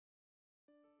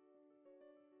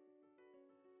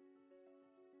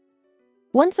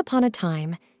Once upon a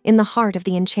time, in the heart of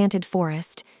the Enchanted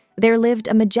Forest, there lived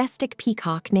a majestic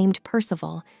peacock named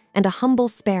Percival and a humble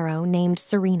sparrow named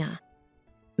Serena.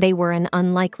 They were an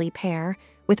unlikely pair,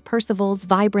 with Percival's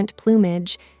vibrant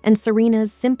plumage and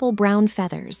Serena's simple brown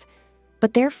feathers,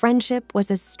 but their friendship was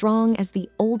as strong as the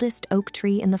oldest oak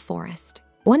tree in the forest.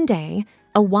 One day,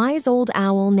 a wise old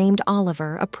owl named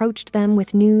Olliver approached them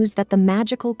with news that the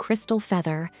magical crystal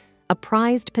feather, a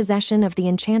prized possession of the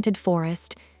Enchanted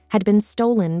Forest, had been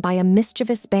stolen by a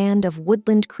mischievous band of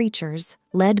woodland creatures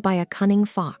led by a cunning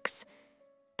fox.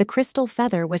 The crystal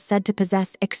feather was said to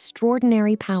possess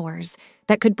extraordinary powers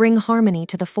that could bring harmony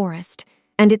to the forest,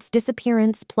 and its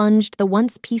disappearance plunged the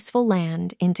once peaceful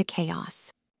land into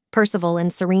chaos. Percival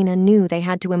and Serena knew they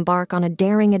had to embark on a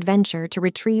daring adventure to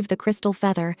retrieve the crystal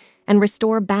feather and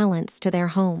restore balance to their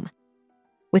home.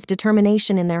 With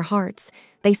determination in their hearts,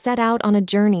 they set out on a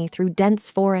journey through dense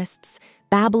forests,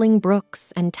 babbling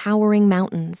brooks, and towering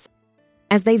mountains.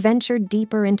 As they ventured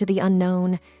deeper into the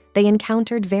unknown, they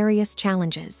encountered various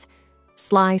challenges.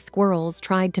 Sly squirrels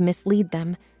tried to mislead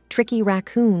them, tricky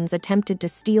raccoons attempted to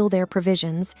steal their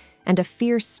provisions, and a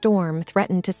fierce storm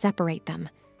threatened to separate them.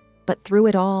 But through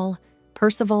it all,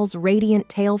 Percival's radiant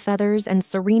tail feathers and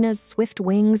Serena's swift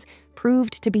wings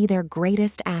proved to be their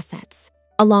greatest assets.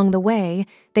 Along the way,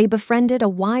 they befriended a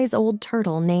wise old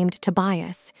turtle named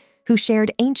Tobias, who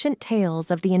shared ancient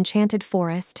tales of the Enchanted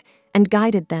Forest and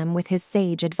guided them with his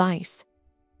sage advice.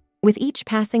 With each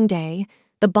passing day,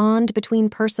 the bond between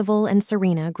Percival and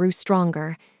Serena grew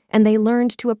stronger, and they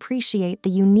learned to appreciate the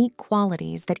unique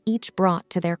qualities that each brought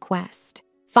to their quest.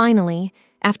 Finally,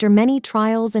 after many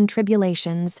trials and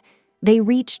tribulations, they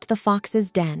reached the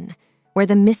fox's den, where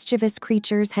the mischievous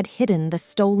creatures had hidden the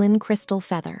stolen crystal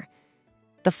feather.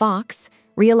 The fox,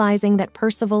 realizing that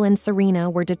Percival and Serena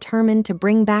were determined to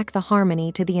bring back the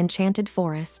harmony to the Enchanted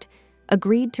Forest,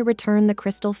 agreed to return the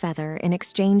crystal feather in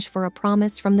exchange for a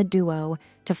promise from the duo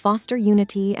to foster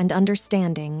unity and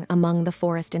understanding among the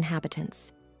forest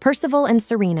inhabitants. Percival and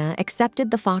Serena accepted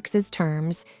the fox's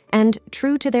terms, and,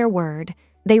 true to their word,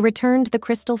 they returned the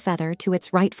crystal feather to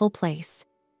its rightful place.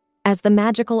 As the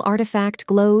magical artifact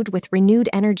glowed with renewed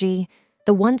energy,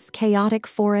 the once chaotic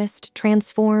forest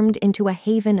transformed into a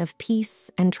haven of peace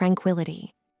and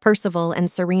tranquility. Percival and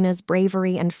Serena's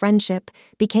bravery and friendship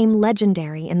became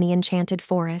legendary in the Enchanted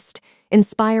Forest,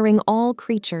 inspiring all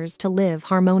creatures to live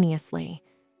harmoniously.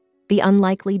 The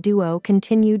unlikely duo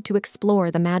continued to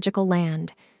explore the magical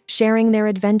land, sharing their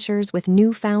adventures with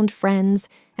newfound friends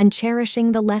and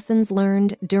cherishing the lessons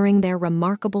learned during their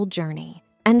remarkable journey.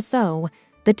 And so,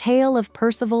 the tale of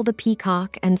Percival the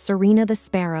peacock and Serena the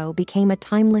sparrow became a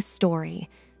timeless story,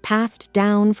 passed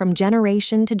down from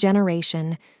generation to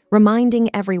generation, reminding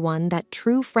everyone that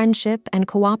true friendship and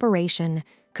cooperation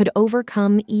could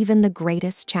overcome even the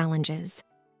greatest challenges.